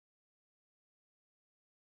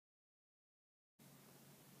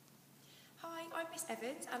I'm Miss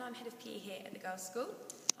Evans and I'm Head of PE here at the Girls' School.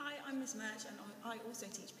 Hi, I'm Miss Merch and I also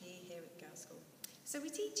teach PE here at the Girls' School. So we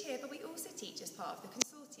teach here, but we also teach as part of the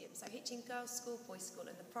consortium, so Hitchin Girls' School, Boys' School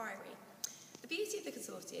and the Priory. The beauty of the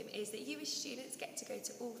consortium is that you as students get to go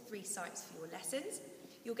to all 3 sites for your lessons.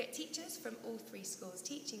 You'll get teachers from all 3 schools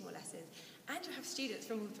teaching your lessons, and you'll have students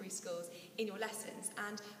from all 3 schools in your lessons.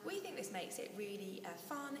 And we think this makes it really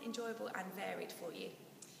fun, enjoyable and varied for you.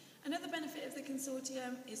 Another benefit of the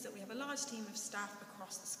consortium is that we have a large team of staff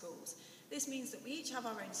across the schools. This means that we each have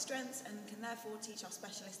our own strengths and can therefore teach our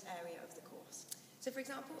specialist area of the course. So for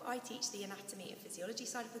example, I teach the anatomy and physiology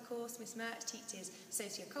side of the course, Miss Merch teaches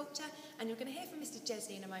socioculture, and you're going to hear from Mr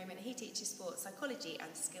Jesney in a moment. He teaches sports psychology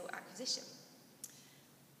and skill acquisition.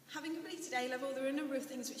 Having completed A-level, there are a number of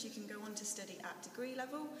things which you can go on to study at degree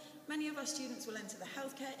level. Many of our students will enter the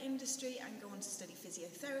healthcare industry and go on to study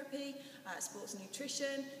physiotherapy, sports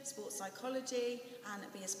nutrition, sports psychology, and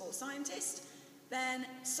be a sports scientist. Then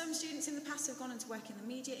some students in the past have gone on to work in the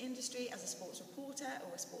media industry as a sports reporter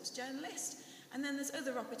or a sports journalist. And then there's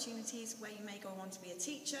other opportunities where you may go on to be a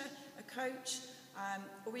teacher, a coach,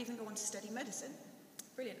 or even go on to study medicine.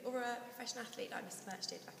 Brilliant. Or a professional athlete like Mr Merch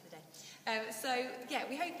did back in the day. So yeah,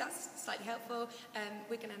 we hope that's slightly helpful.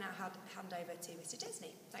 We're going to now hand over to Mr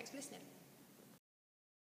Jesney. Thanks for listening.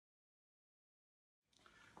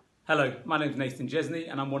 Hello, my name is Nathan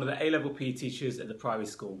Jesney and I'm one of the A-level PE teachers at the Priory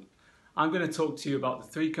School. I'm going to talk to you about the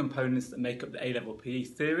 3 components that make up the A-level PE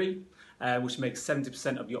theory, which makes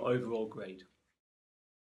 70% of your overall grade.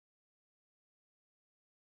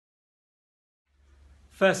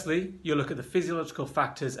 Firstly, you'll look at the physiological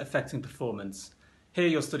factors affecting performance. Here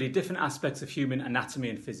you'll study different aspects of human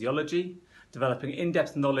anatomy and physiology, developing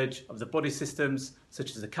in-depth knowledge of the body systems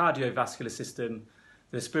such as the cardiovascular system,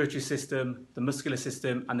 the respiratory system, the muscular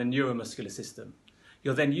system and the neuromuscular system.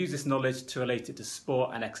 You'll then use this knowledge to relate it to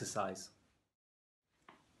sport and exercise.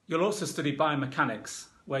 You'll also study biomechanics,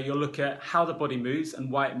 where you'll look at how the body moves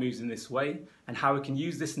and why it moves in this way, and how we can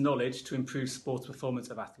use this knowledge to improve sports performance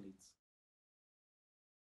of athletes.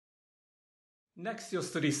 Next, you'll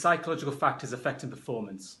study psychological factors affecting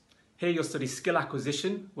performance. Here you'll study skill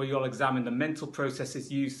acquisition, where you'll examine the mental processes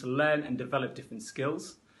used to learn and develop different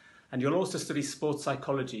skills. And you'll also study sports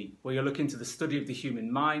psychology, where you'll look into the study of the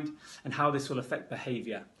human mind and how this will affect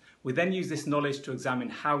behaviour. We then use this knowledge to examine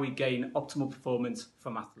how we gain optimal performance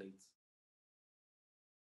from athletes.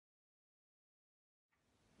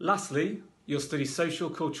 Lastly, you'll study social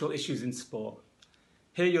cultural issues in sport.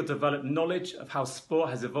 Here you'll develop knowledge of how sport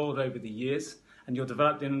has evolved over the years, and you'll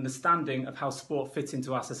develop an understanding of how sport fits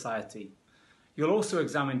into our society. You'll also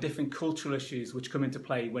examine different cultural issues which come into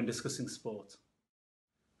play when discussing sport.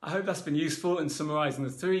 I hope that's been useful in summarising the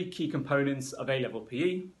 3 key components of A-level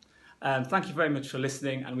PE. Thank you very much for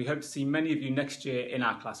listening, and we hope to see many of you next year in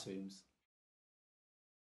our classrooms.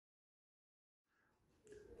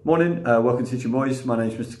 Morning, welcome to Teaching Boys. My name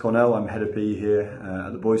is Mr Cornell. I'm Head of PE here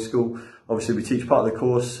at the Boys' School. Obviously we teach part of the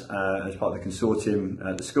course as part of the consortium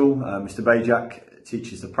at the school. Mr Bajak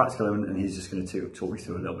teaches the practical element and he's just going to talk me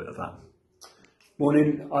through a little bit of that.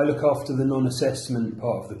 Morning, I look after the non-assessment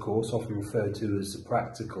part of the course, often referred to as the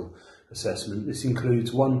practical assessment. This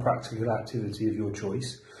includes 1 practical activity of your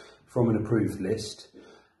choice from an approved list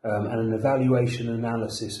and an evaluation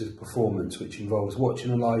analysis of performance, which involves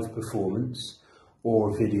watching a live performance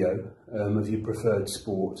or a video of your preferred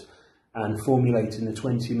sport and formulating a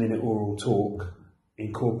 20-minute oral talk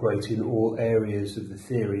incorporating all areas of the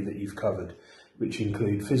theory that you've covered, which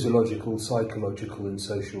include physiological, psychological and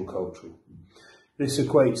social cultural. This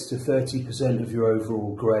equates to 30% of your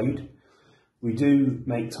overall grade. We do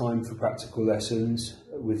make time for practical lessons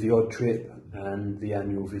with the odd trip and the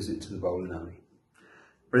annual visit to the bowling alley.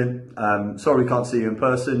 Brilliant. Sorry we can't see you in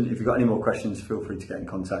person. If you've got any more questions, feel free to get in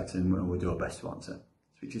contact and we'll do our best to answer.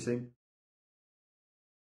 Speak to you soon.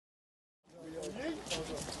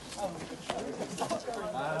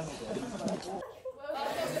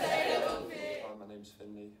 My name's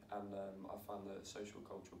Finley and I find the social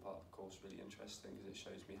cultural part of the course really interesting because it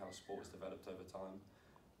shows me how sport has developed over time,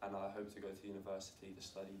 and I hope to go to university to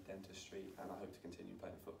study dentistry and I hope to continue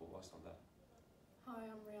playing football whilst I'm there. Hi,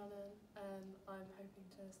 I'm Rhiannon. I'm hoping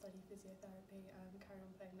to study physiotherapy and carry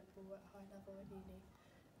on playing netball at a high level at uni,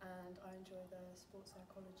 and I enjoy the sports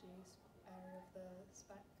psychology area of the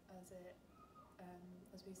spec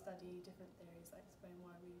as we study different theories that explain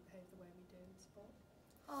why we behave the way we do in sport.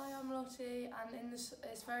 Hi, I'm Lottie, and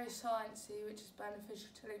it's very sciencey, which is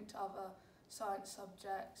beneficial to link to other science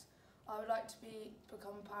subjects. I would like to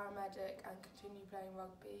become a paramedic and continue playing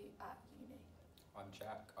rugby at uni. I'm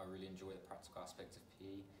Jack. I really enjoy the practical aspect of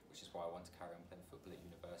PE, which is why I want to carry on playing football at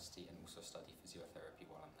university and also study physiotherapy.